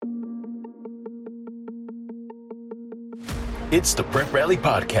It's the Prep Rally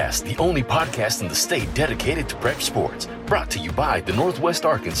Podcast, the only podcast in the state dedicated to prep sports. Brought to you by the Northwest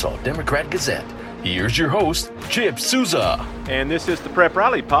Arkansas Democrat-Gazette. Here's your host, Chip Souza. And this is the Prep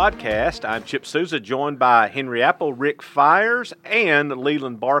Rally Podcast. I'm Chip Souza, joined by Henry Apple, Rick Fires, and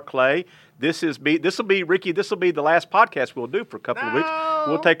Leland Barclay. This will be the last podcast we'll do for a couple of weeks.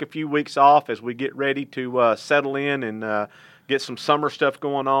 We'll take a few weeks off as we get ready to settle in and get some summer stuff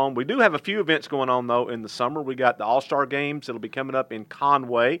going on. We do have a few events going on, though, in the summer. We got the All-Star Games that'll be coming up in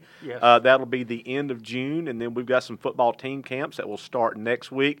Conway. Yes. That'll be the end of June, and then we've got some football team camps that will start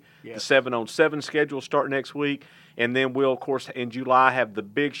next week. Yes. The 7-on-7 schedule will start next week, and then we'll, of course, in July have the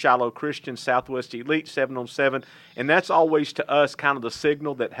big Shiloh Christian Southwest Elite 7-on-7, and that's always to us kind of the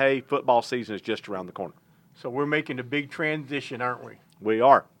signal that, hey, football season is just around the corner. So we're making the big transition, aren't we? We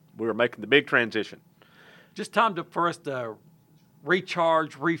are. We're making the big transition. Just time for us to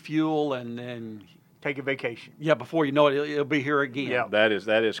recharge, refuel, and then take a vacation. Yeah, before you know it, it'll be here again. Yeah, that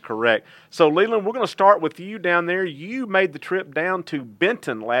is correct. So, Leland, we're going to start with you down there. You made the trip down to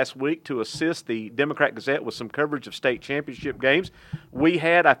Benton last week to assist the Democrat-Gazette with some coverage of state championship games. We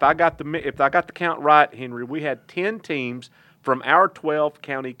had, if I got the count right, Henry, we had 10 teams from our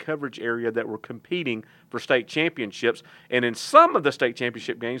 12-county coverage area that were competing for state championships. And in some of the state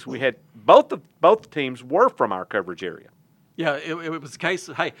championship games, we had both teams were from our coverage area. Yeah, it was the case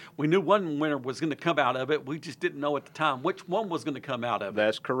of, hey, we knew one winner was going to come out of it. We just didn't know at the time which one was going to come out of it.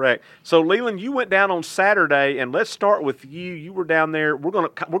 That's correct. So, Leland, you went down on Saturday, and let's start with you. You were down there. We're going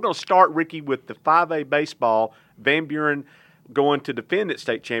to start, Ricky, with the 5A baseball. Van Buren going to defend its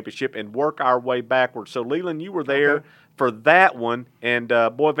state championship and work our way backwards. So, Leland, you were there for that one, and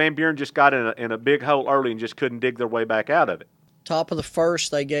boy, Van Buren just got in a big hole early and just couldn't dig their way back out of it. Top of the first,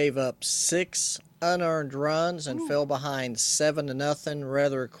 they gave up 6 unearned runs and fell behind 7-0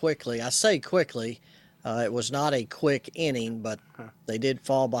 rather quickly. I say quickly. It was not a quick inning, but they did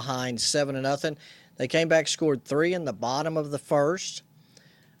fall behind 7-0. They came back, scored 3 in the bottom of the first,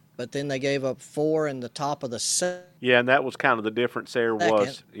 but then they gave up 4 in the top of the second. Yeah, and that was kind of the difference there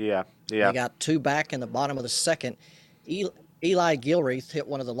was. Yeah. They got 2 back in the bottom of the second. Eli Gilreath hit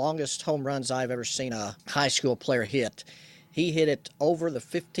one of the longest home runs I've ever seen a high school player hit. He hit it over the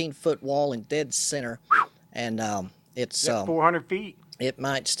 15-foot wall in dead center, and it's 400 feet. It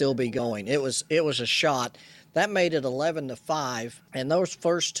might still be going. It was a shot that made it 11-5, and those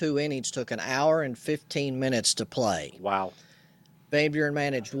first 2 innings took an hour and 15 minutes to play. Wow. Van Buren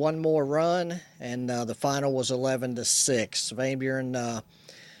managed 1 more run, and the final was 11-6. Van Buren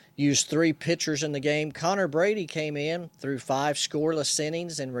used 3 pitchers in the game. Connor Brady came in through 5 scoreless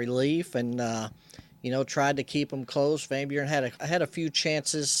innings in relief, and tried to keep them close. Van Buren had a few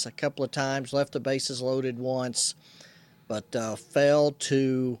chances a couple of times, left the bases loaded once, but fell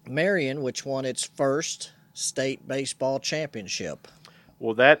to Marion, which won its first state baseball championship.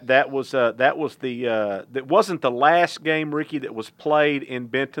 Well, that wasn't the last game, Ricky, that was played in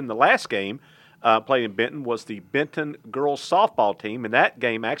Benton. The last game played in Benton was the Benton girls softball team, and that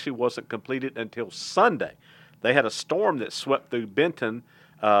game actually wasn't completed until Sunday. They had a storm that swept through Benton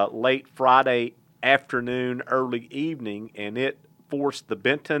late Friday afternoon, early evening, and it forced the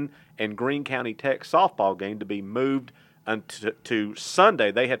Benton and Greene County Tech softball game to be moved to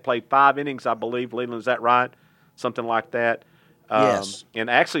Sunday. They had played 5 innings, I believe. Leland, is that right? Something like that. Yes. And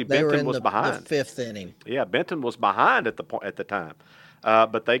actually, Benton was behind. The 5th inning. Yeah, Benton was behind at the time.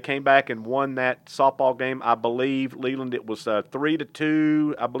 But they came back and won that softball game. I believe, Leland, it was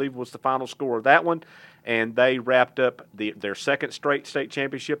 3-2, I believe was the final score of that one. And they wrapped up their second straight state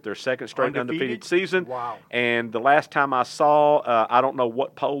championship, their second straight undefeated season. Wow. And the last time I saw, I don't know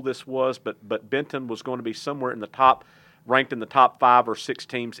what poll this was, but Benton was going to be somewhere ranked in the top 5 or 6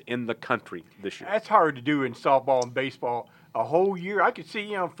 teams in the country this year. That's hard to do in softball and baseball a whole year. I could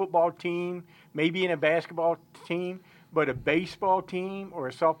see a football team, maybe in a basketball team, but a baseball team or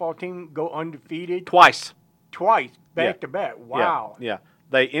a softball team go undefeated. Twice, back to back. Wow. Yeah.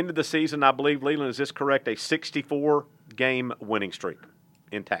 They ended the season, I believe, Leland, is this correct, a 64-game winning streak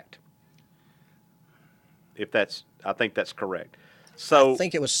intact. I think that's correct. So I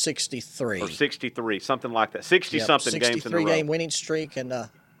think it was 63. Or 63, something like that. 60-something games in a row. 63-game winning streak, and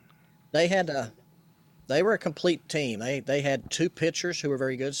they were a complete team. They had 2 pitchers who were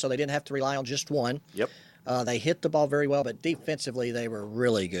very good, so they didn't have to rely on just one. Yep. They hit the ball very well, but defensively they were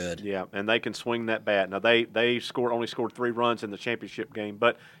really good. Yeah, and they can swing that bat. Now, they only scored 3 runs in the championship game,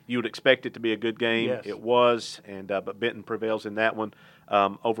 but you would expect it to be a good game. Yes. It was, and but Benton prevails in that one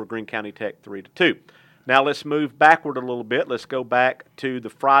over Greene County Tech 3-2. Now let's move backward a little bit. Let's go back to the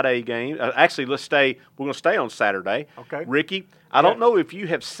Friday game. Actually, we're going to stay on Saturday. Okay. Ricky, I don't know if you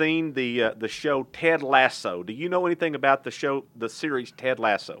have seen the show Ted Lasso. Do you know anything about the series Ted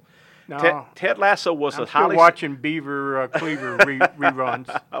Lasso? No. Ted Lasso was I'm a still highly watching Beaver Cleaver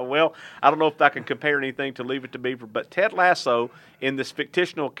reruns. well, I don't know if I can compare anything to Leave It to Beaver, but Ted Lasso, in this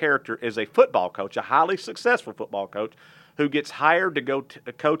fictional character, is a football coach, a highly successful football coach, who gets hired to go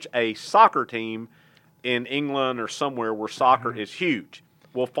to coach a soccer team in England or somewhere where soccer is huge.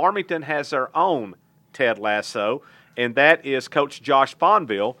 Well, Farmington has their own Ted Lasso, and that is Coach Josh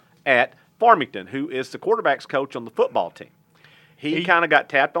Fonville at Farmington, who is the quarterback's coach on the football team. He kind of got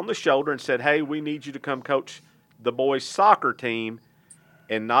tapped on the shoulder and said, hey, we need you to come coach the boys' soccer team.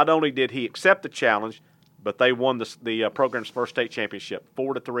 And not only did he accept the challenge, but they won the program's first state championship,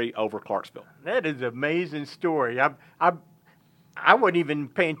 4-3 over Clarksville. That is an amazing story. I wasn't even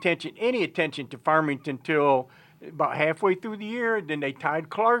paying any attention to Farmington until about halfway through the year. Then they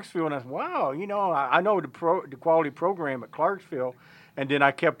tied Clarksville, and I said, wow, I know the quality program at Clarksville. And then I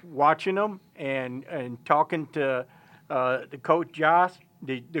kept watching them and talking to the coach Josh,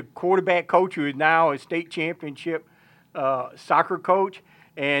 the quarterback coach who is now a state championship soccer coach,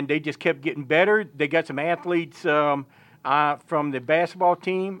 and they just kept getting better. They got some athletes from the basketball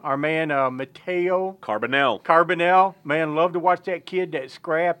team. Our man Mateo Carbonell, man, love to watch that kid. That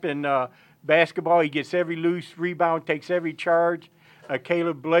scrap in basketball. He gets every loose rebound, takes every charge.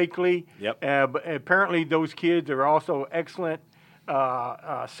 Caleb Blakely. Yep. But apparently those kids are also excellent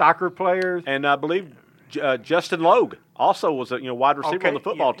soccer players. And I believe Justin Logue also was a wide receiver on the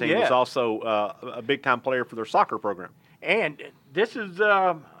football team. Was also a big-time player for their soccer program. And this is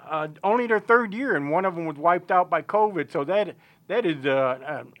only their third year, and one of them was wiped out by COVID. So that is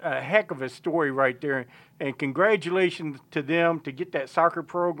a heck of a story right there. And congratulations to them to get that soccer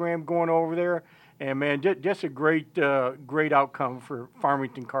program going over there. And, man, just a great outcome for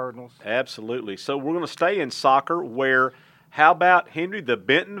Farmington Cardinals. Absolutely. So we're going to stay in soccer where – how about, Henry, the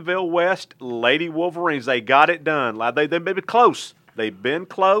Bentonville West Lady Wolverines? They got it done. They've been close. They've been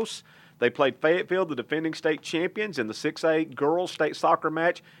close. They played Fayetteville, the defending state champions, in the 6A girls state soccer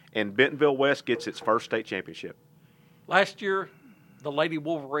match, and Bentonville West gets its first state championship. Last year, the Lady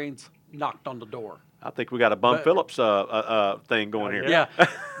Wolverines knocked on the door. I think we got a Bum Phillips thing going here. Yeah.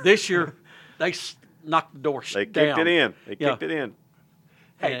 This year, they knocked the door They down. kicked it in. They kicked it in.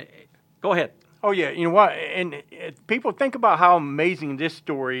 Hey, go ahead. Oh, yeah. You know what? And people think about how amazing this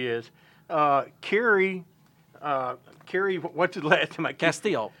story is. Kerry, what's his last name?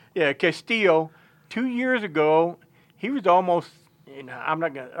 Castillo. Yeah, Castillo. 2 years ago, he was almost, I'm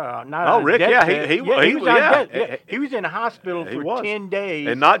not going to, not Oh, on Rick, death yeah. bed. He was on yeah. death. Yeah. He was in the hospital He for was. 10 days.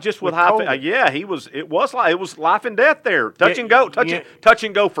 And not just with COVID. it was life and death there. Touch and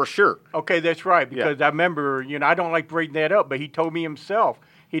go for sure. Okay, that's right, because I remember, I don't like breaking that up, but he told me himself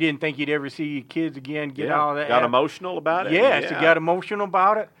he didn't think he'd ever see kids again get all that. Got emotional about it? Yes, he got emotional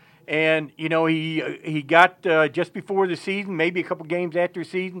about it. And, he got just before the season, maybe a couple games after the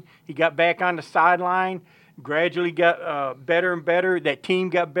season, he got back on the sideline, gradually got better and better. That team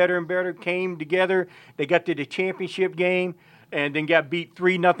got better and better, came together. They got to the championship game and then got beat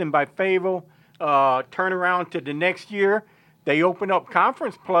 3-0 by Fayetteville. Turn around to the next year. They opened up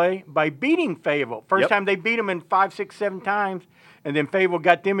conference play by beating Fayetteville. First time they beat them in 5, 6, 7 times. And then Fayetteville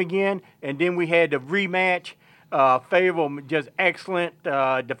got them again. And then we had the rematch. Fayetteville just excellent,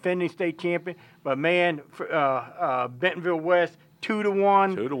 defending state champion. But, man, Bentonville West,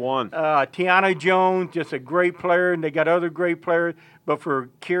 2-1. 2-1. Tiana Jones, just a great player. And they got other great players. But for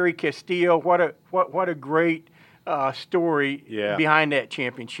Kerry Castillo, what a great story behind that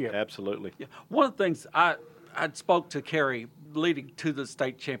championship. Absolutely. Yeah. One of the things I spoke to Kerry leading to the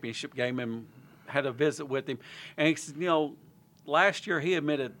state championship game and had a visit with him. And he said, last year he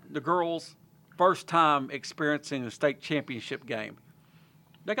admitted the girls' first time experiencing a state championship game.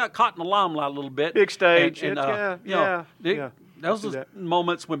 They got caught in the limelight a little bit. Big stage. Those are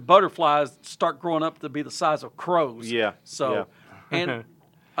moments when butterflies start growing up to be the size of crows. Yeah. So, and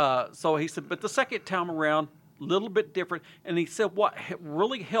so he said, but the second time around, a little bit different. And he said what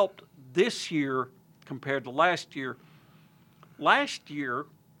really helped this year compared to last year,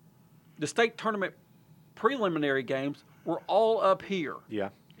 the state tournament preliminary games were all up here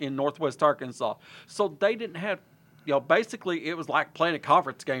in Northwest Arkansas. So they didn't have, basically it was like playing a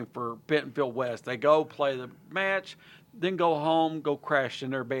conference game for Bentonville West. They go play the match, then go home, go crash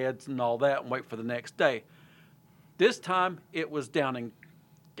in their beds and all that and wait for the next day. This time it was down in,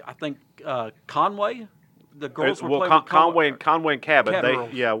 I think, Conway. The girls were playing with Conway and Cabot. Cabot.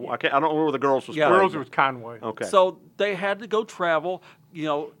 I don't know where the girls was playing. Girls was Conway. Okay. So they had to go travel.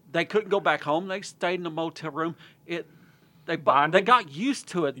 They couldn't go back home. They stayed in a motel room. They got used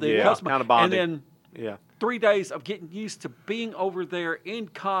to it. Kind of bonded. And then 3 days of getting used to being over there in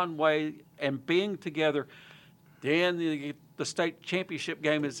Conway and being together. Then the state championship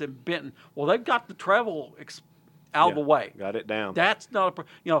game is in Benton. Well, they've got the travel out of the way. Got it down. That's not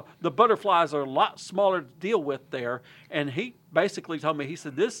the Butterflies are a lot smaller to deal with there. And he basically told me, he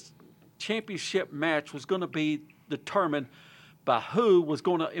said this championship match was going to be determined by who was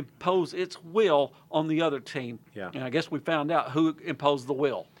going to impose its will on the other team. Yeah. And I guess we found out who imposed the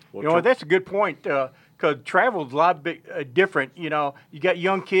will. Well, that's a good point, because travel's a lot different. You got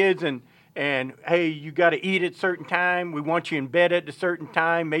young kids and hey, you got to eat at a certain time. We want you in bed at a certain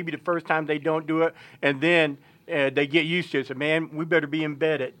time. Maybe the first time they don't do it, and then they get used to it. So, man, we better be in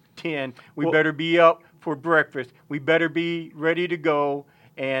bed at 10. We better be up for breakfast. We better be ready to go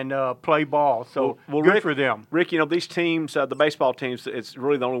and play ball. So good for them. Rick, these teams, the baseball teams, it's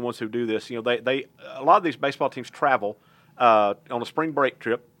really the only ones who do this. They a lot of these baseball teams travel on a spring break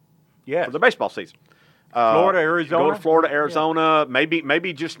trip for the baseball season. Florida, Arizona. Go to Florida, Arizona. Maybe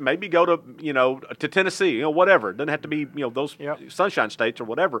go to Tennessee. Whatever. It doesn't have to be those sunshine states or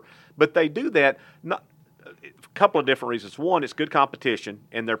whatever. But they do that. A couple of different reasons. One, it's good competition,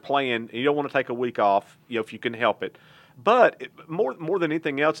 and they're playing. And you don't want to take a week off, if you can help it. But more than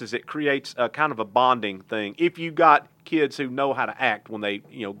anything else, is it creates a kind of a bonding thing. If you got kids who know how to act when they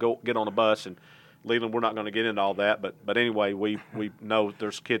go get on a bus and. Leland, we're not going to get into all that, but anyway, we know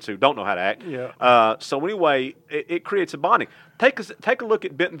there's kids who don't know how to act. Yeah. So anyway, it creates a bonding. Take a look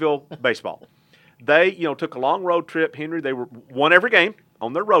at Bentonville baseball. They took a long road trip. Henry, they won every game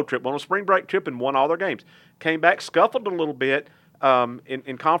on their road trip, won a spring break trip, and won all their games. Came back, scuffled a little bit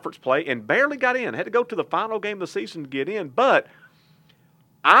in conference play, and barely got in. Had to go to the final game of the season to get in, but.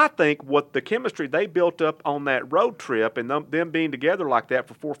 I think what the chemistry they built up on that road trip and them being together like that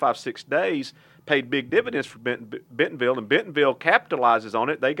for 4, 5, 6 days paid big dividends for Bentonville, and Bentonville capitalizes on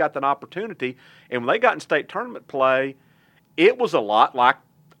it. They got that opportunity, and when they got in state tournament play, it was a lot like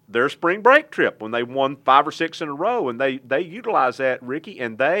their spring break trip when they won 5 or 6 in a row, and they utilized that, Ricky,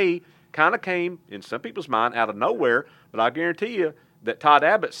 and they kind of came, in some people's mind, out of nowhere, but I guarantee you that Todd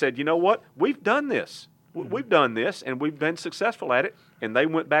Abbott said, you know what, we've done this. We've done this, and we've been successful at it. And they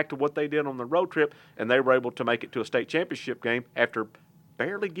went back to what they did on the road trip, and they were able to make it to a state championship game after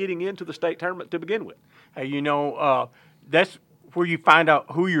barely getting into the state tournament to begin with. Hey, that's where you find out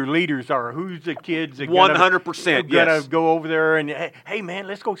who your leaders are, who's the kids that 100%. Gonna go over there and hey man,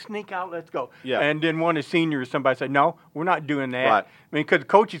 let's go sneak out, let's go. Yeah. And then one of the seniors, somebody said, no, we're not doing that. Right. I mean, because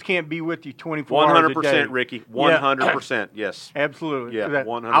coaches can't be with you 24 hours a day. 100%, Ricky. 100%. Yes. Absolutely. Yeah.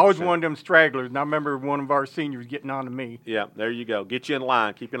 100%. I was one of them stragglers, and I remember one of our seniors getting on to me. Yeah. There you go. Get you in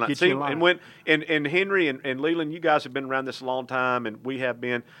line. Keep you in line. Get you in line. And Henry and Leland, you guys have been around this a long time, and we have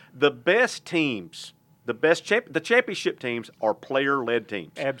been. The best teams. The championship teams are player-led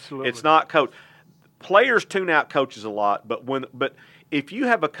teams. Absolutely. It's not coach. Players tune out coaches a lot, but if you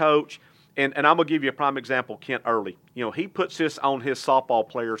have a coach, and I'm gonna give you a prime example, Kent Early. He puts this on his softball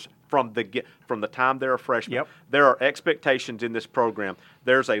players from the time they're a freshman. Yep. There are expectations in this program.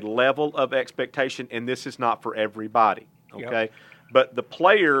 There's a level of expectation, and this is not for everybody. Okay, Yep. But the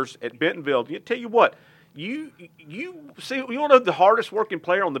players at Bentonville, tell you what. You see, you want to know the hardest working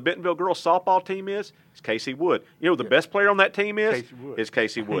player on the Bentonville girls softball team is? It's Casey Wood. The best player on that team is?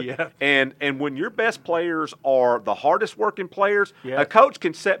 Casey Wood. Yeah. And when your best players are the hardest working players, yeah. A coach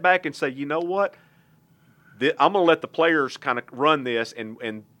can sit back and say, you know what? I'm going to let the players kind of run this,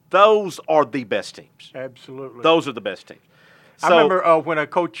 and those are the best teams. Absolutely. Those are the best teams. So, I remember when a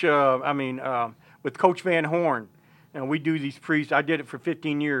coach, with Coach Van Horn, and we do these I did it for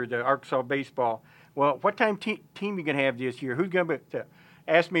 15 years, the Arkansas baseball. Well, what team you going to have this year? Who's going to be?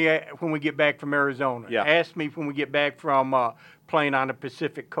 Ask me when we get back from Arizona. Yeah. Ask me when we get back from playing on the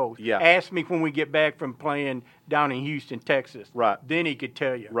Pacific Coast. Yeah. Ask me when we get back from playing down in Houston, Texas. Right. Then he could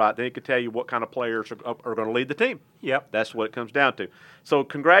tell you. Right. Then he could tell you what kind of players are going to lead the team. Yep. That's what it comes down to. So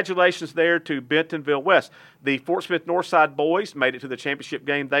congratulations there to Bentonville West. The Fort Smith Northside boys made it to the championship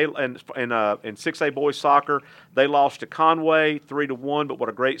game. They in 6A boys soccer, they lost to Conway 3-1. But what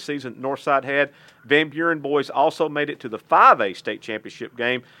a great season Northside had. Van Buren boys also made it to the 5A state championship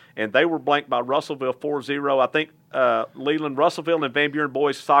game, and they were blanked by Russellville 4-0. I think Leland, Russellville, and Van Buren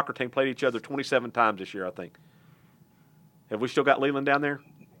boys soccer team played each other 27 times this year, I think. Have we still got Leland down there?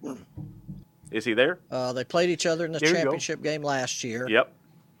 Is he there? They played each other in the championship game last year. Yep.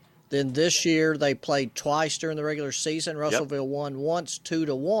 Then this year they played twice during the regular season. Russellville won once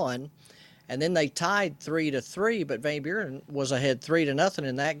 2-1, and then they tied 3-3. But Van Buren was ahead 3-0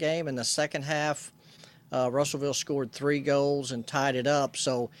 in that game. In the second half, Russellville scored 3 goals and tied it up.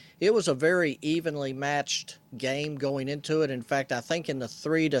 So it was a very evenly matched game going into it. In fact, I think in the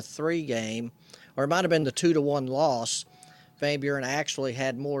 3-3 game, or it might have been the 2-1 loss, Van Buren actually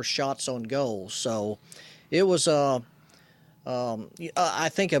had more shots on goal. So it was I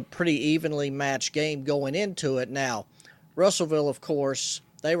think a pretty evenly matched game going into it. Now, Russellville, of course,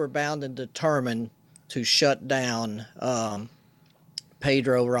 they were bound and determined to shut down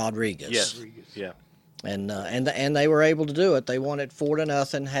Pedro Rodriguez. Yes, yeah. And they were able to do it. They won it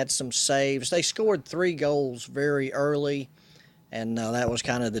 4-0, had some saves. They scored 3 goals very early, and that was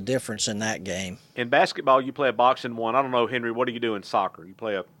kind of the difference in that game. In basketball, you play a boxing one. I don't know, Henry, what do you do in soccer? You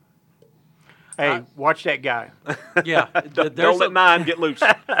play a... Hey, watch that guy. Yeah. Don't let 9 get loose.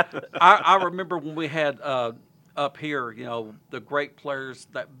 I remember when we had up here, the great players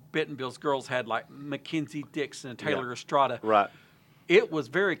that Bentonville's girls had, like Mackenzie Dixon and Taylor Estrada. Right. It was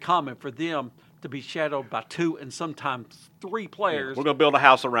very common for them to be shadowed by 2 and sometimes 3 players. We're going to build a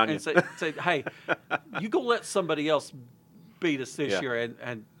house around you. And say, hey, you go let somebody else beat us this year.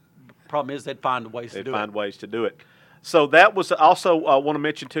 And the problem is they'd find ways to do it. They'd find ways to do it. So that was also, want to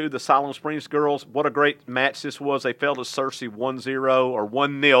mention, too, the Siloam Springs girls. What a great match this was. They fell to Searcy 1-0 or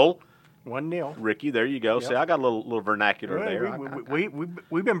 1-0. 1-0. Ricky, there you go. Yep. See, I got a little vernacular there.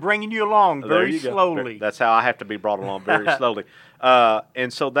 We've been bringing you along very slowly. That's how I have to be brought along, very slowly.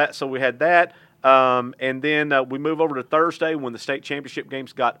 And so we had that. And then we move over to Thursday when the state championship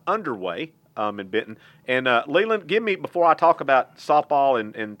games got underway in Benton. And Leland, before I talk about softball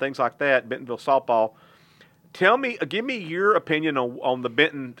and things like that, Bentonville softball, give me your opinion on the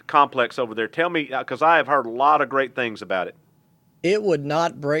Benton complex over there. Tell me, because I have heard a lot of great things about it. It would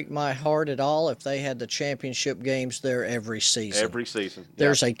not break my heart at all if they had the championship games there every season. Every season. Yeah.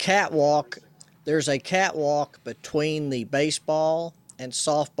 There's a catwalk. There's a catwalk between the baseball and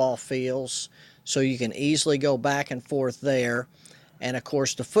softball fields, so you can easily go back and forth there. And, of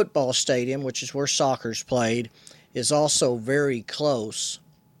course, the football stadium, which is where soccer's played, is also very close.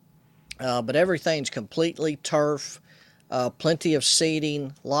 But everything's completely turf, plenty of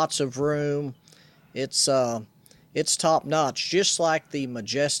seating, lots of room. It's top-notch, just like the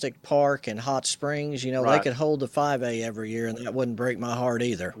Majestic Park in Hot Springs. They could hold the 5A every year, and that wouldn't break my heart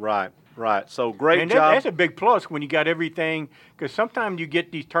either. Right. So great job. That's a big plus when you got everything, because sometimes you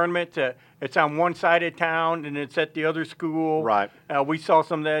get these tournaments, it's on one side of town, and it's at the other school. Right. We saw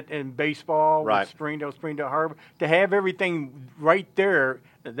some of that in baseball with Springdale Harbor. To have everything right there,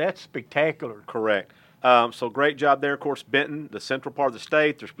 that's spectacular. Correct. So great job there. Of course, Benton, the central part of the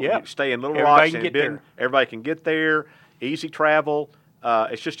state. There's stay in Little Rock and Benton. Everybody can get there. Easy travel.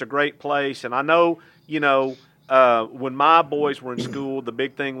 It's just a great place. And I know, when my boys were in school, the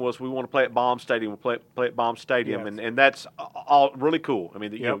big thing was we want to play at Baum Stadium. We'll play at Baum Stadium, and that's all really cool. I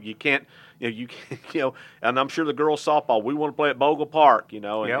mean, you can't, and I'm sure the girls softball, we want to play at Bogle Park,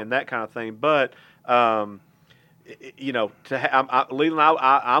 and that kind of thing. But Leland,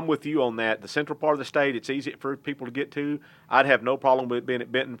 I'm with you on that. The central part of the state, it's easy for people to get to. I'd have no problem with being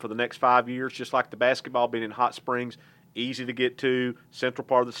at Benton for the next 5 years, just like the basketball being in Hot Springs, easy to get to, central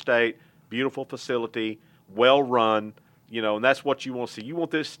part of the state, beautiful facility, well run, and that's what you want to see. You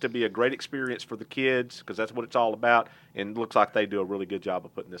want this to be a great experience for the kids because that's what it's all about, and it looks like they do a really good job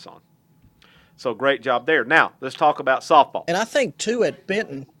of putting this on. So great job there. Now, let's talk about softball. And I think, too, at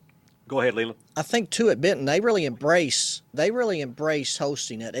Benton – go ahead, Leland. I think, too, at Benton, they really embrace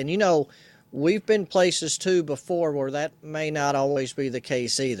hosting it. And, we've been places, too, before where that may not always be the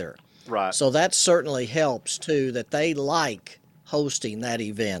case either. Right. So that certainly helps, too, that they like hosting that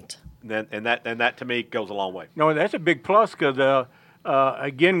event. And that to me goes a long way. No, that's a big plus because,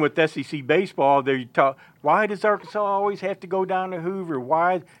 again, with SEC baseball, they talk, why does Arkansas always have to go down to Hoover?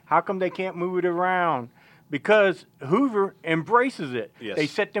 How come they can't move it around? Because Hoover embraces it. Yes. They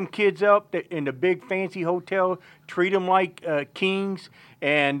set them kids up in the big fancy hotel, treat them like kings,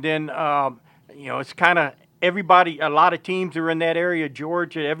 and then it's kind of everybody. A lot of teams are in that area: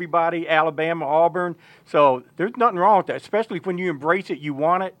 Georgia, everybody, Alabama, Auburn. So there's nothing wrong with that, especially when you embrace it, you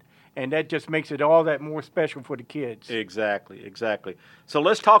want it, and that just makes it all that more special for the kids. Exactly. So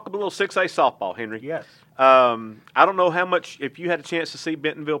let's talk a little 6A softball, Henry. Yes. I don't know how much, if you had a chance to see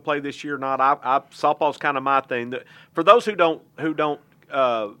Bentonville play this year or not. Softball's kind of my thing. For those who don't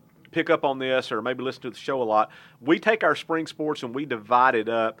pick up on this or maybe listen to the show a lot, we take our spring sports and we divide it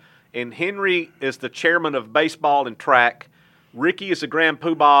up. And Henry is the chairman of baseball and track. Ricky is the grand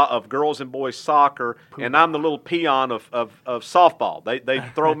poobah of girls and boys soccer, and I'm the little peon of softball. They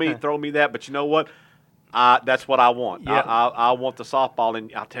throw me that, but you know what? That's what I want. Yeah. I want the softball,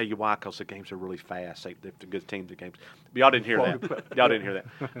 and I'll tell you why, because the games are really fast. They're good teams at games. But y'all didn't hear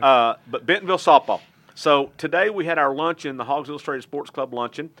that. But Bentonville softball. So today we had our luncheon, the Hogs Illustrated Sports Club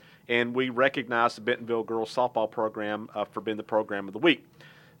luncheon, and we recognized the Bentonville girls softball program for being the program of the week.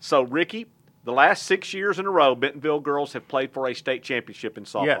 So, Ricky, the last 6 years in a row, Bentonville girls have played for a state championship in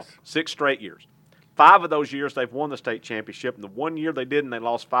softball. Yes. 6 straight years. 5 of those years they've won the state championship, and the 1 year they didn't, they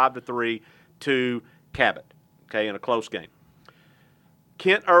lost 5-3 to Cabot, okay, in a close game.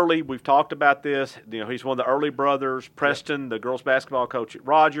 Kent Early, we've talked about this. He's one of the Early brothers. Preston, the girls basketball coach at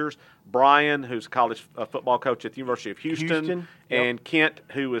Rogers. Brian, who's a college football coach at the University of Houston. And Kent,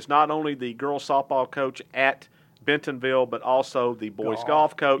 who is not only the girls softball coach at Bentonville, but also the boys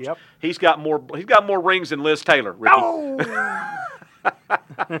golf coach. Yep. He's got more rings than Liz Taylor, Ricky. Oh!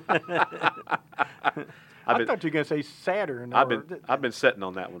 I thought you were going to say Saturn. I've been sitting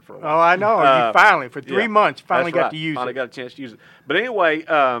on that one for a while. Oh, I know. You finally, for 3 months, finally got to use it. Finally got a chance to use it. But anyway,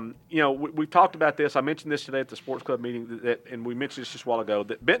 we've talked about this. I mentioned this today at the sports club meeting, and we mentioned this just a while ago,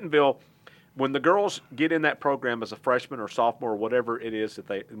 that Bentonville, when the girls get in that program as a freshman or sophomore or whatever it is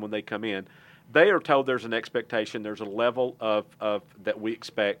when they come in, they are told there's an expectation, there's a level of that we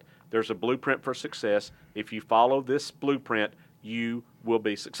expect. There's a blueprint for success. If you follow this blueprint, you will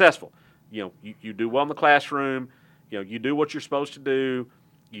be successful. You do well in the classroom. You do what you're supposed to do.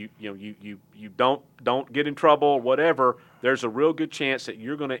 You don't get in trouble or whatever. There's a real good chance that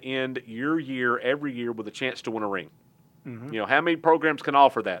you're going to end your year every year with a chance to win a ring. Mm-hmm. How many programs can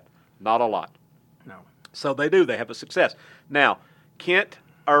offer that? Not a lot. No. So they do. They have a success. Now, Kent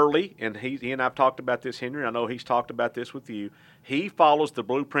Early, and he and I've talked about this, Henry. I know he's talked about this with you. He follows the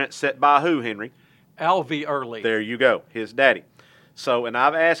blueprint set by who, Henry? Alvy Early. There you go, his daddy. So, and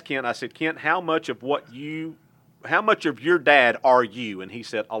I've asked Kent, I said, Kent, how much of your dad are you? And he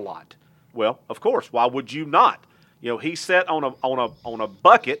said, a lot. Well, of course, why would you not? He sat on a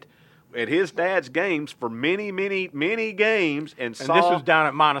bucket at his dad's games for many, many, many games and saw. And this was down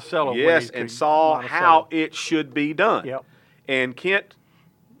at Monticello. Yes, and saw how it should be done. Yep. And Kent,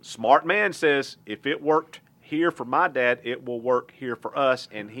 smart man, says, if it worked here for my dad, it will work here for us.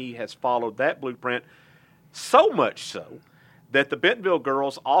 And he has followed that blueprint, so much so that the Bentonville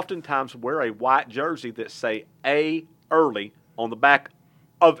girls oftentimes wear a white jersey that say A Early on the back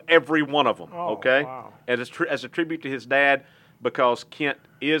of every one of them, okay? Wow. As a tribute to his dad, because Kent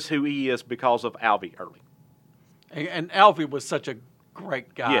is who he is because of Alvy Early. And Alvy was such a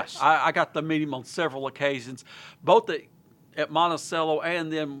great guy. Yes. I got to meet him on several occasions, both at Monticello and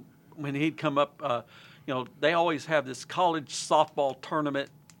then when he'd come up, they always have this college softball tournament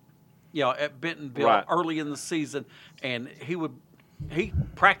at Bentonville early in the season, and he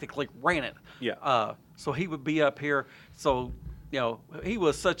practically ran it. Yeah. So he would be up here. So, he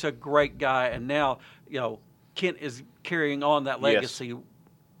was such a great guy, and now, Kent is carrying on that legacy. Yes.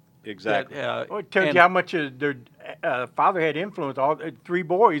 Exactly. It tells you how much their father had influence. All 3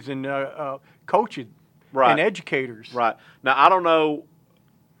 boys and coaches and educators. Right. Now, I don't know,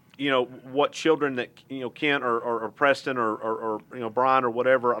 what children that Kent or Preston or Brian or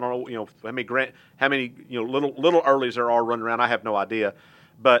whatever. I don't know how many little Earlys there are running around. I have no idea,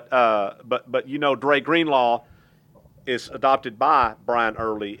 but Dre Greenlaw is adopted by Brian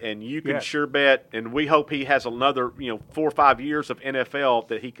Early, and you can sure bet, and we hope he has another 4 or 5 years of NFL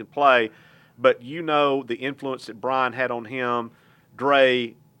that he can play. But the influence that Brian had on him,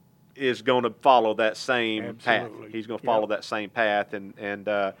 Dre is going to follow that same path. He's going to follow that same path, and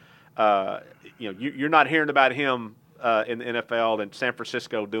you're not hearing about him in the NFL and San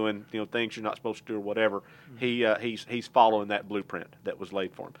Francisco doing things you're not supposed to do or whatever. He's following that blueprint that was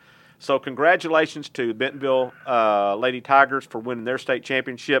laid for him. So congratulations to Bentonville Lady Tigers for winning their state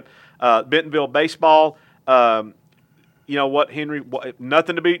championship. Bentonville baseball. You know what, Henry?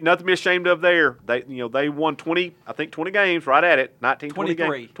 Nothing to be ashamed of there. They won 20 games, right at it.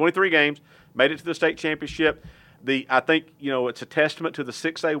 23 games. Made it to the state championship. I think it's a testament to the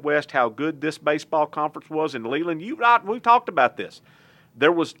 6A West how good this baseball conference was in Leland. We've talked about this.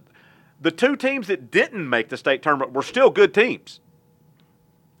 There was the 2 teams that didn't make the state tournament were still good teams.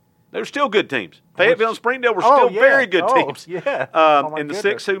 They were still good teams. Fayetteville and Springdale were still very good teams. Yeah. And the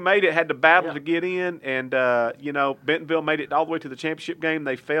 6 who made it had to battle to get in. And, Bentonville made it all the way to the championship game.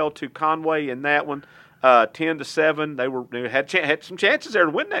 They fell to Conway in that one, 10-7. They had some chances there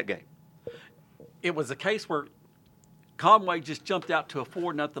to win that game. It was a case where Conway just jumped out to a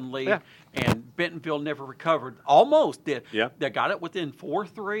 4-0 lead, and Bentonville never recovered. Almost did. Yeah. They got it within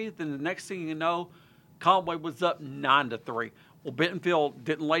 4-3. Then the next thing you know, Conway was up 9-3. Well, Bentonville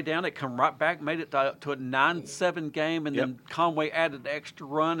didn't lay down. It come right back, made it to a 9-7 game, and then Conway added the extra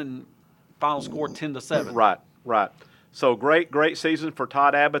run and final score 10-7. Right. So great season for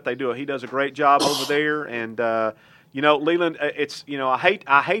Todd Abbott. He does a great job over there, and You know, Leland, it's, you know, I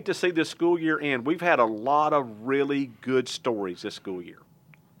hate to see this school year end. We've had a lot of really good stories this school year.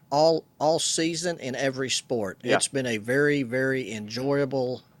 All season in every sport. Yeah. It's been a very, very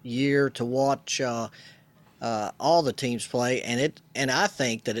enjoyable year to watch all the teams play, and I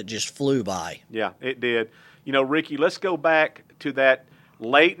think that it just flew by. Yeah, it did. You know, Ricky, let's go back to that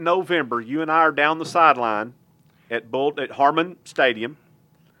late November. You and I are down the sideline at Harmon Stadium.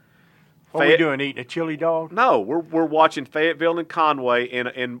 What are we doing, eating a chili dog? No, we're watching Fayetteville and Conway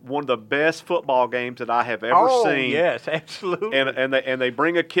in one of the best football games that I have ever seen. Oh, yes, absolutely. And they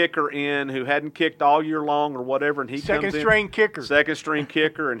bring a kicker in who hadn't kicked all year long or whatever, and he comes in. Second string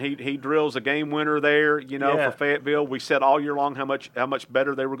kicker, and he drills a game winner there. You know, for Fayetteville, we said all year long how much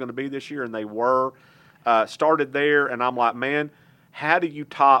better they were going to be this year, and they were. Started there, and I'm like, man, how do you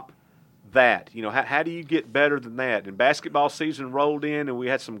top that? You know, how do you get better than that? And basketball season rolled in, and we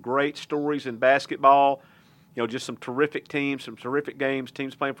had some great stories in basketball. You know, just some terrific teams, some terrific games,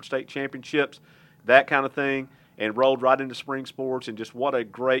 teams playing for state championships, that kind of thing, and rolled right into spring sports. And just what a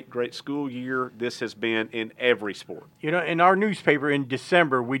great, great school year this has been in every sport. You know, in our newspaper in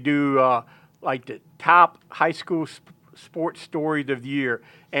December, we do like the top high school sports stories of the year.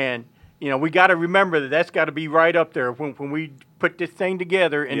 And, you know, we got to remember that's got to be right up there when we put this thing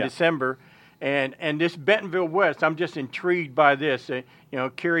together in December. And this Bentonville West, I'm just intrigued by this. You know,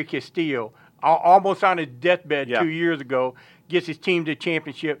 Kerry Castillo, almost on his deathbed 2 years ago, gets his team to the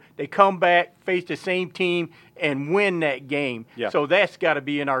championship. They come back, face the same team, and win that game. Yeah. So that's got to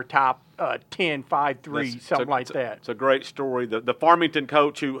be in our top 10, 5, 3, something like that. It's a great story. The Farmington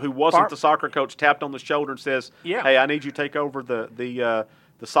coach, who wasn't the soccer coach, tapped on the shoulder and says, hey, I need you to take over the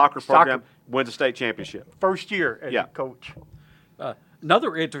soccer program, wins a state championship. First year as a coach.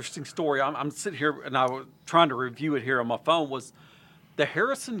 Another interesting story, I'm sitting here and I was trying to review it here on my phone, was the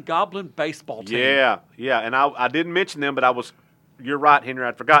Harrison Goblin baseball team. Yeah, and I didn't mention them, but you're right, Henry,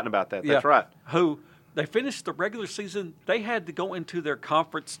 I'd forgotten about that. That's right. Who, they finished the regular season, they had to go into their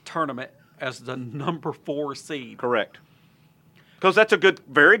conference tournament as the number 4 seed. Correct. Because that's a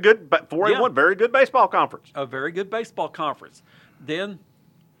very good 4A1, very good baseball conference. A very good baseball conference. Then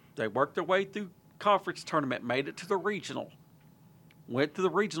they worked their way through conference tournament, made it to the regional. Went to the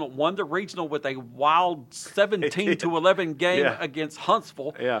regional, won the regional with a wild 17-11 game against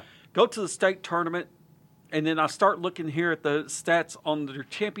Huntsville. Yeah. Go to the state tournament, and then I start looking here at the stats on their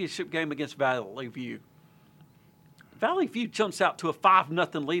championship game against Valley View. Valley View jumps out to a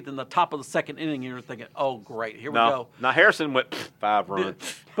 5-0 lead in the top of the second inning, and you're thinking, oh, great, here we go. Now, Harrison went 5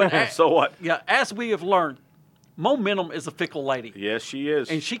 runs. But so what? Yeah, as we have learned, momentum is a fickle lady. Yes, she is.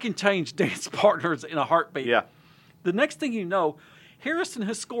 And she can change dance partners in a heartbeat. Yeah. The next thing you know, Harrison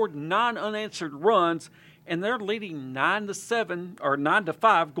has scored 9 unanswered runs, and they're leading 9-7 or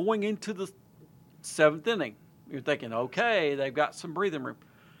 9-5 going into the 7th inning. You're thinking, okay, they've got some breathing room.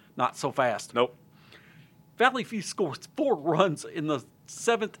 Not so fast. Nope. Valley View scores 4 runs in the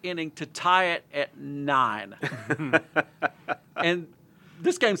 7th inning to tie it at 9. And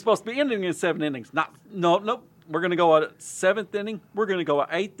this game's supposed to be ending in 7 innings. Nope. We're going to go a 7th inning. We're going to go an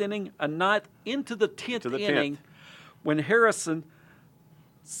 8th inning, a 9th, into the 10th inning when Harrison.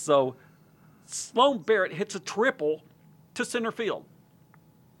 So Sloan Barrett hits a triple to center field.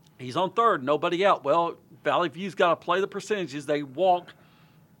 He's on third, nobody out. Well, Valley View's got to play the percentages. They walk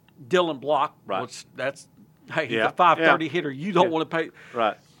Dylan Block, which he's a 530 hitter. You don't want to pay.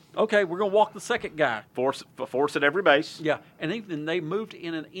 Right. Okay, we're going to walk the second guy. Force at every base. Yeah, and even they moved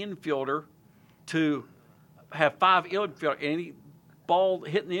in an infielder to have 5 infielders. Any ball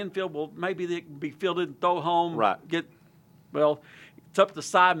hitting the infield, well, maybe they can be fielded and throw home. Right. It's up to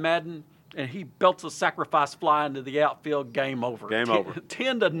Cy Madden, and he belts a sacrifice fly into the outfield. Game over. 10-9 in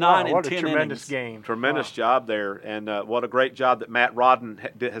 10 innings. What a tremendous game. Tremendous job there, and what a great job that Matt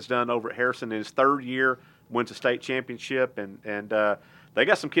Rodden has done over at Harrison in his 3rd year, wins a state championship, and they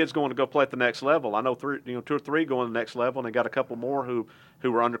got some kids going to go play at the next level. I know 2 or 3 going to the next level, and they got a couple more who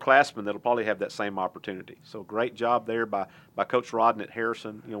are underclassmen that'll probably have that same opportunity. So great job there by Coach Rodden at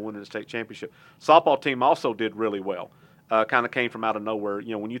Harrison, winning the state championship. Softball team also did really well. Kind of came from out of nowhere.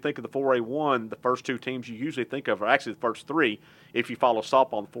 When you think of the 4A1, the first 2 teams you usually think of are actually the first 3 if you follow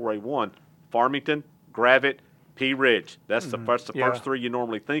softball in the 4A1. Farmington, Gravette, Pea Ridge. That's the first 3 you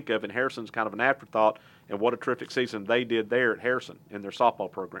normally think of, and Harrison's kind of an afterthought, and what a terrific season they did there at Harrison in their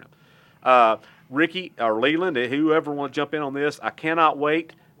softball program. Ricky or Leland, whoever want to jump in on this, I cannot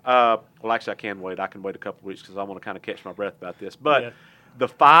wait. Well, actually, I can wait. I can wait a couple of weeks because I want to kind of catch my breath about this. But the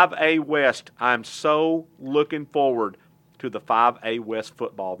 5A West, I'm so looking forward to the 5A West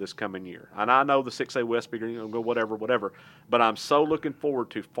football this coming year. And I know the 6A West, go whatever, but I'm so looking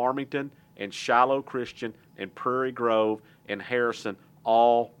forward to Farmington and Shiloh Christian and Prairie Grove and Harrison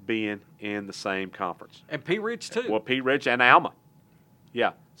all being in the same conference. And Pea Ridge, too. Well, Pea Ridge and Alma.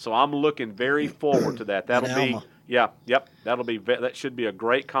 Yeah. So I'm looking very forward to that. That'll be that should be a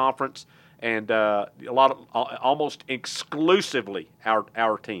great conference, and a lot of almost exclusively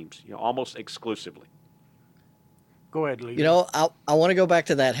our teams. Almost exclusively. Go ahead, Lee. I want to go back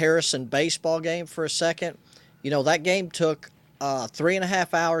to that Harrison baseball game for a second. That game took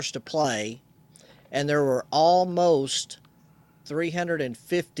 3.5 hours to play, and there were almost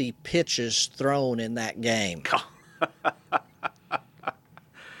 350 pitches thrown in that game.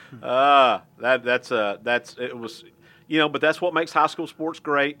 But that's what makes high school sports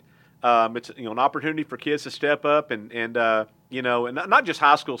great. It's an opportunity for kids to step up and not just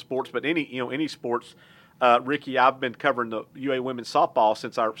high school sports, but any sports. Ricky, I've been covering the UA women's softball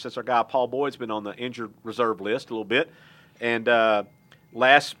since our guy Paul Boyd's been on the injured reserve list a little bit, and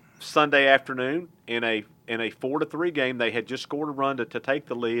last Sunday afternoon in a 4-3 game, they had just scored a run to take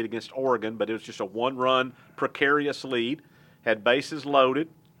the lead against Oregon, but it was just a one-run precarious lead. Had bases loaded.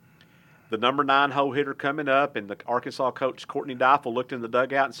 The number 9 hole hitter coming up, and the Arkansas coach Courtney Deifel looked in the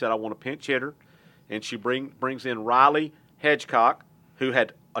dugout and said, "I want a pinch hitter," and she brings in Riley Hedgecock, who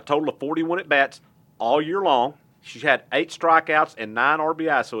had a total of 41 at bats all year long. She had 8 strikeouts and 9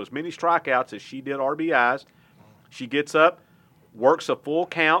 RBIs, so as many strikeouts as she did RBIs. She gets up, works a full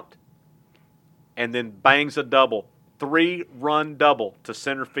count, and then bangs a double, 3-run double to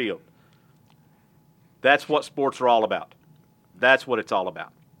center field. That's what sports are all about. That's what it's all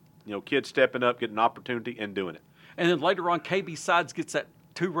about. Kids stepping up, getting an opportunity, and doing it. And then later on, KB Sides gets that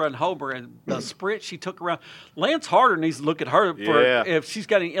 2-run homer, and the sprint she took around. Lance Harder needs to look at her for if she's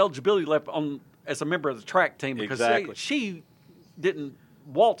got any eligibility left on as a member of the track team, because she didn't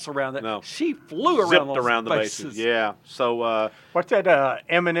waltz around that. No. She flew around the bases. Yeah. So what's that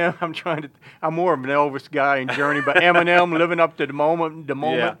Eminem? I'm more of an Elvis guy in Journey, but Eminem living up to the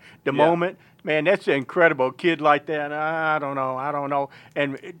moment. Man, that's incredible. A kid like that, I don't know.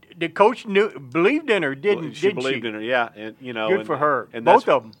 And the coach believed in her, didn't she? She believed in her, yeah. And good for her. And both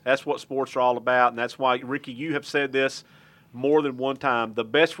of them. That's what sports are all about, and that's why, Ricky, you have said this more than one time. The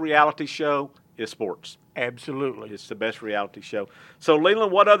best reality show is sports. Absolutely. It's the best reality show. So,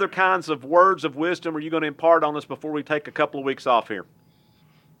 Leland, what other kinds of words of wisdom are you going to impart on us before we take a couple of weeks off here?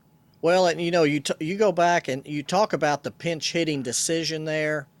 Well, and you go back and you talk about the pinch hitting decision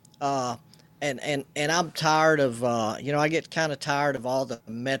there. And I'm tired of, I get kind of tired of all the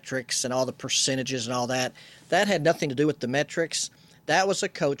metrics and all the percentages and all that. That had nothing to do with the metrics. That was a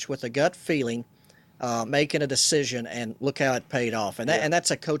coach with a gut feeling making a decision, and look how it paid off. And that's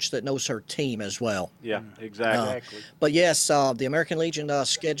a coach that knows her team as well. Yeah, exactly. But yes, the American Legion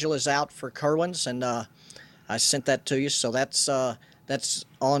schedule is out for Kerwins, and I sent that to you. So that's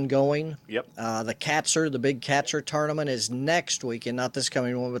ongoing. Yep. The big Catcher tournament is next weekend, not this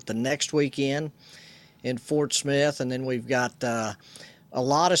coming one, but the next weekend in Fort Smith. And then we've got a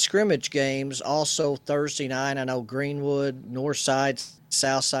lot of scrimmage games also Thursday night. I know Greenwood, Northside,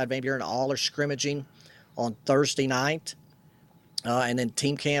 Southside, Van Buren, all are scrimmaging on Thursday night. And then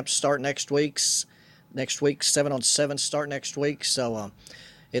team camps start next week, 7-on-7 start next week. So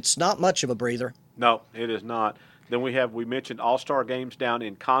it's not much of a breather. No, it is not. Then we mentioned All-Star games down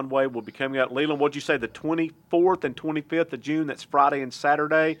in Conway will be coming up. Leland, what'd you say, the 24th and 25th of June? That's Friday and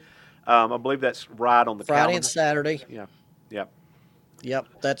Saturday. I believe that's right on the calendar. Friday and Saturday. Yeah. Yep.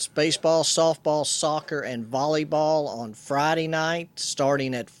 That's baseball, softball, soccer, and volleyball on Friday night,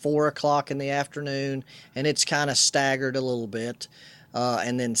 starting at 4 o'clock in the afternoon, and it's kind of staggered a little bit.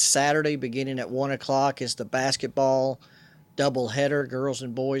 And then Saturday, beginning at 1 o'clock, is the basketball doubleheader, girls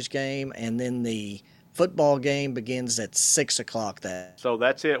and boys game, and then the football game begins at 6 o'clock. So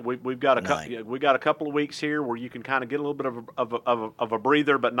that's it. We've got a couple of weeks here where you can kind of get a little bit of a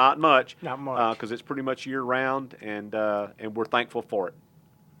breather, but not much. Not much, because it's pretty much year round, and we're thankful for it.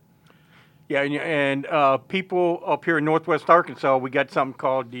 Yeah, and people up here in Northwest Arkansas, we got something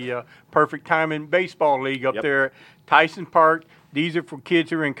called the Perfect Timing Baseball League up there at Tyson Park. These are for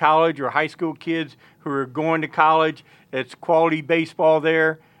kids who are in college or high school kids who are going to college. It's quality baseball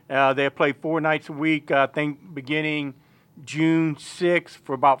there. They play 4 nights a week, I think, beginning June 6th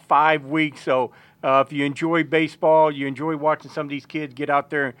for about 5 weeks. So if you enjoy baseball, you enjoy watching some of these kids, get out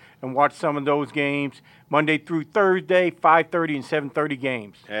there and watch some of those games. Monday through Thursday, 5:30 and 7:30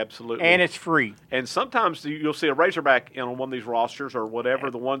 games. Absolutely. And it's free. And sometimes you'll see a Razorback on one of these rosters or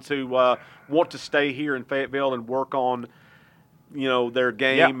whatever, the ones who want to stay here in Fayetteville and work on their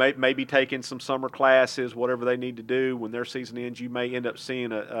game, maybe taking some summer classes, whatever they need to do. When their season ends, you may end up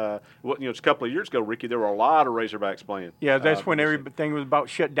seeing it's a couple of years ago, Ricky, there were a lot of Razorbacks playing. Yeah, that's when everything was about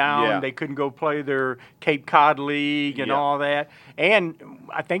shut down. Yeah. They couldn't go play their Cape Cod League and all that. And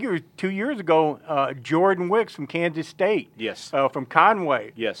I think it was 2 years ago, Jordan Wicks from Kansas State. Yes. From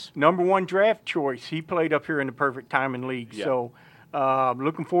Conway. Yes. #1 draft choice. He played up here in the Perfect Timing League. Yeah. So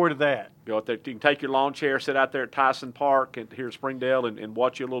looking forward to that. Go out there. You can take your lawn chair, sit out there at Tyson Park and here at Springdale and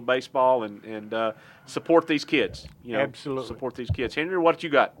watch you a little baseball and support these kids. Absolutely. Support these kids. Henry, what you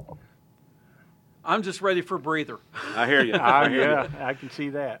got? I'm just ready for a breather. I hear you. I can see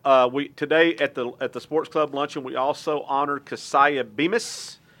that. We today at the Sports Club luncheon, we also honored Kesia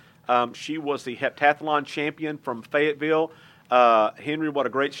Bemis. She was the heptathlon champion from Fayetteville. Henry, what a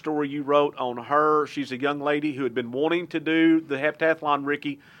great story you wrote on her. She's a young lady who had been wanting to do the heptathlon,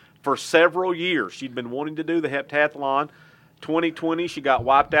 Ricky, for several years. She'd been wanting to do the heptathlon. 2020, she got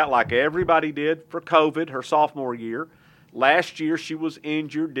wiped out like everybody did for COVID her sophomore year. Last year, she was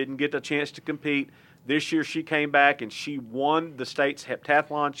injured, didn't get a chance to compete. This year, she came back and she won the state's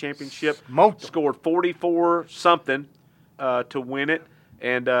heptathlon championship. Scored 44-something to win it.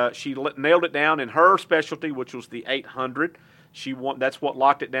 And she nailed it down in her specialty, which was the 800. She won. That's what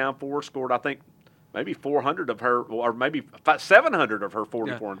locked it down for her. Scored, I think, maybe 400 of her, or maybe 700 of her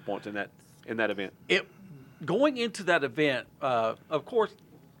 44 points in that event. Going into that event, of course,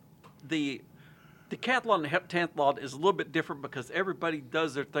 the decathlon and heptathlon is a little bit different because everybody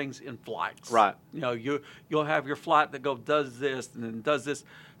does their things in flights. Right. You'll have your flight that does this and then does this.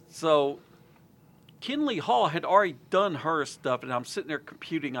 So Kinley Hall had already done her stuff, and I'm sitting there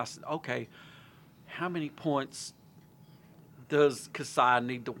computing. I said, okay, how many points does Kesia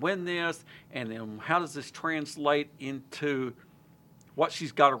need to win this? And then how does this translate into what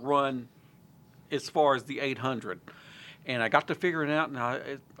she's got to run as far as the 800? And I got to figure it out,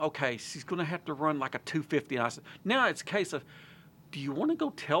 and she's going to have to run like a 250. And I said, now it's a case of, do you want to go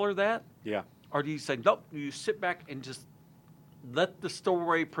tell her that? Yeah. Or do you say, nope, you sit back and just let the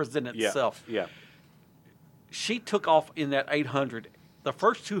story present itself? Yeah. She took off in that 800. The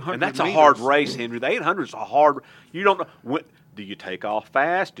first 200 and that's meters, a hard race, Henry. The 800 is a hard. You don't know. Do you take off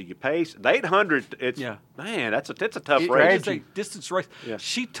fast? Do you pace? The 800, man, that's a tough race. It's a distance race. Yeah.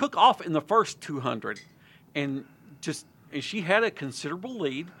 She took off in the first 200, and she had a considerable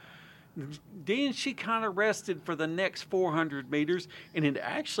lead. Then she kind of rested for the next 400 meters, and it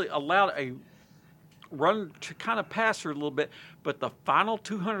actually allowed a run to kind of pass her a little bit. But the final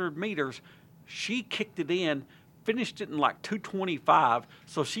 200 meters, she kicked it in, finished it in like 2:25,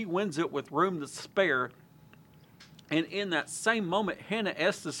 so she wins it with room to spare. And in that same moment, Hannah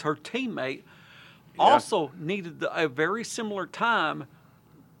Estes, her teammate, also needed a very similar time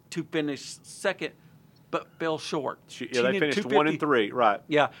to finish second, but fell short. They finished 1 and 3, right?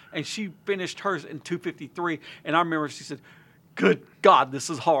 Yeah, and she finished hers in 2:53. And I remember she said, "Good God, this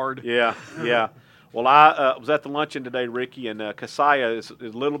is hard." Yeah. Well, I was at the luncheon today, Ricky, and Kesia is a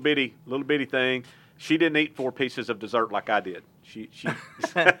little bitty thing. She didn't eat 4 pieces of dessert like I did. She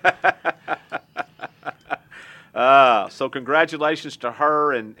So congratulations to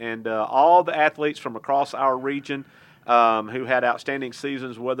her and all the athletes from across our region who had outstanding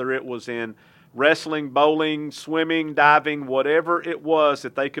seasons, whether it was in wrestling, bowling, swimming, diving, whatever it was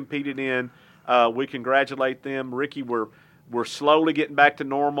that they competed in. We congratulate them. Ricky, we're slowly getting back to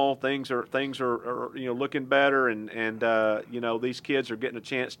normal. Things are looking better, and these kids are getting a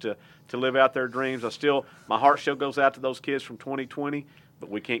chance to live out their dreams. My heart still goes out to those kids from 2020, but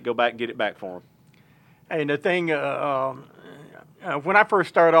we can't go back and get it back for them. And the thing, when I first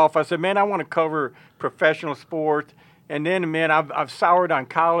started off, I said, man, I want to cover professional sports. And then, man, I've soured on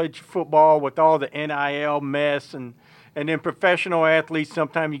college football with all the NIL mess. And then professional athletes,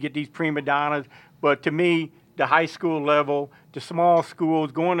 sometimes you get these prima donnas. But to me, the high school level, the small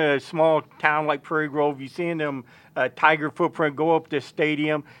schools, going to a small town like Prairie Grove, you seeing them Tiger footprint go up to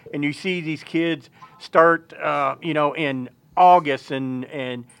stadium, and you see these kids start, in August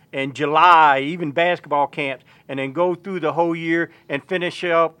and July, even basketball camps, and then go through the whole year and finish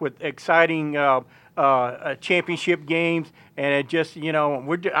up with exciting championship games. And it just,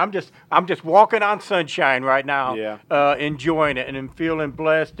 I'm just walking on sunshine right now, enjoying it, and I'm feeling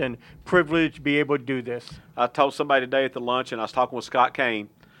blessed and privileged to be able to do this. I told somebody today at the lunch, and I was talking with Scott Kane.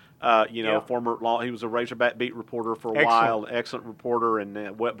 Former he was a Razorback beat reporter for a while, excellent reporter,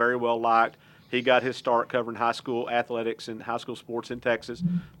 and very well liked. He got his start covering high school athletics and high school sports in Texas,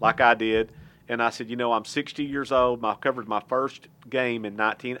 like I did. And I said, I'm 60 years old. I covered my first game in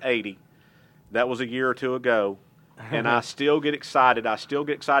 1980. That was a year or two ago. And I still get excited. I still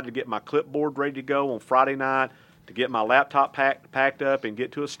get excited to get my clipboard ready to go on Friday night, to get my laptop packed up and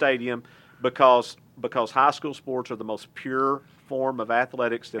get to a stadium because high school sports are the most pure form of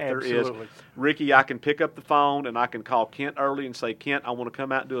athletics that there is. Ricky, I can pick up the phone and I can call Kent early and say, Kent, I want to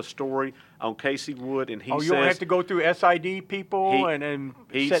come out and do a story on Casey Wood, and he says, you don't have to go through SID people and then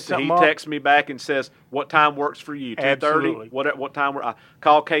set something up? He texts me back and says, what time works for you? 2:30? What time? I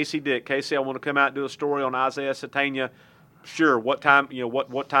call Casey Dick. Casey, I want to come out and do a story on Isaiah Satania. Sure. What time?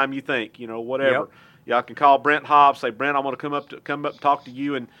 What time you think? Whatever. Yep. Y'all can call Brent Hobbs. Say, Brent, I want to come up and talk to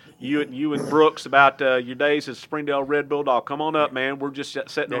you and Brooks about your days as Springdale Red Bulldog. Come on up, man. We're just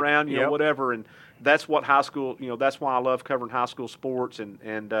sitting around, whatever. And that's what high school. That's why I love covering high school sports.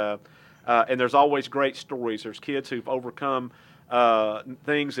 And there's always great stories. There's kids who've overcome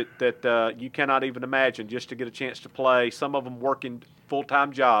things that you cannot even imagine just to get a chance to play. Some of them working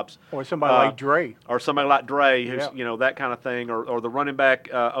full-time jobs. Or somebody like Dre. Or somebody like Dre, who's that kind of thing. Or the running back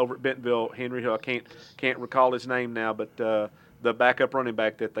over at Bentonville, Henry, who I can't recall his name now, but the backup running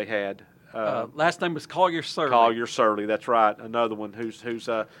back that they had. Last name was Collier Surly. Collier Surly, that's right. Another one who's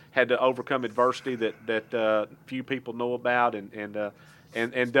had to overcome adversity that few people know about and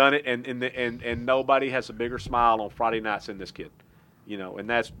done it, and nobody has a bigger smile on Friday nights than this kid, and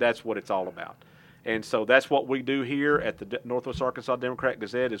that's what it's all about. And so that's what we do here at the Northwest Arkansas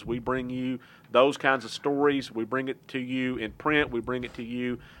Democrat-Gazette is we bring you those kinds of stories. We bring it to you in print. We bring it to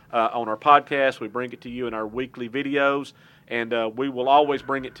you on our podcast. We bring it to you in our weekly videos. And we will always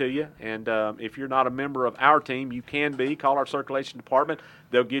bring it to you. And if you're not a member of our team, you can be. Call our circulation department.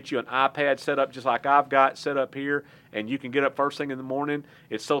 They'll get you an iPad set up just like I've got set up here. And you can get up first thing in the morning.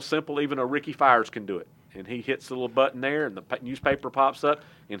 It's so simple, even a Ricky Fires can do it. And he hits the little button there, and the newspaper pops up,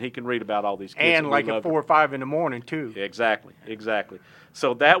 and he can read about all these kids. And like at 4 or 5 in the morning, too. Exactly.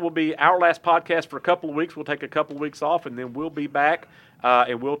 So that will be our last podcast for a couple of weeks. We'll take a couple of weeks off, and then we'll be back,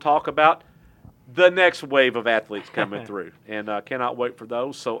 and we'll talk about the next wave of athletes coming through. And cannot wait for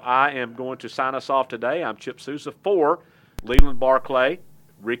those. So I am going to sign us off today. I'm Chip Sousa for Leland Barclay,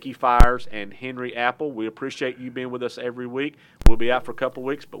 Ricky Fires, and Henry Apple. We appreciate you being with us every week. We'll be out for a couple of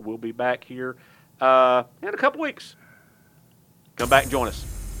weeks, but we'll be back here in a couple weeks. Come back and join us.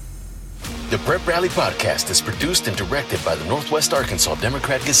 The Prep Rally Podcast is produced and directed by the Northwest Arkansas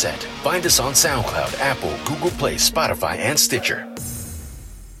Democrat-Gazette. Find us on SoundCloud, Apple, Google Play, Spotify, and Stitcher.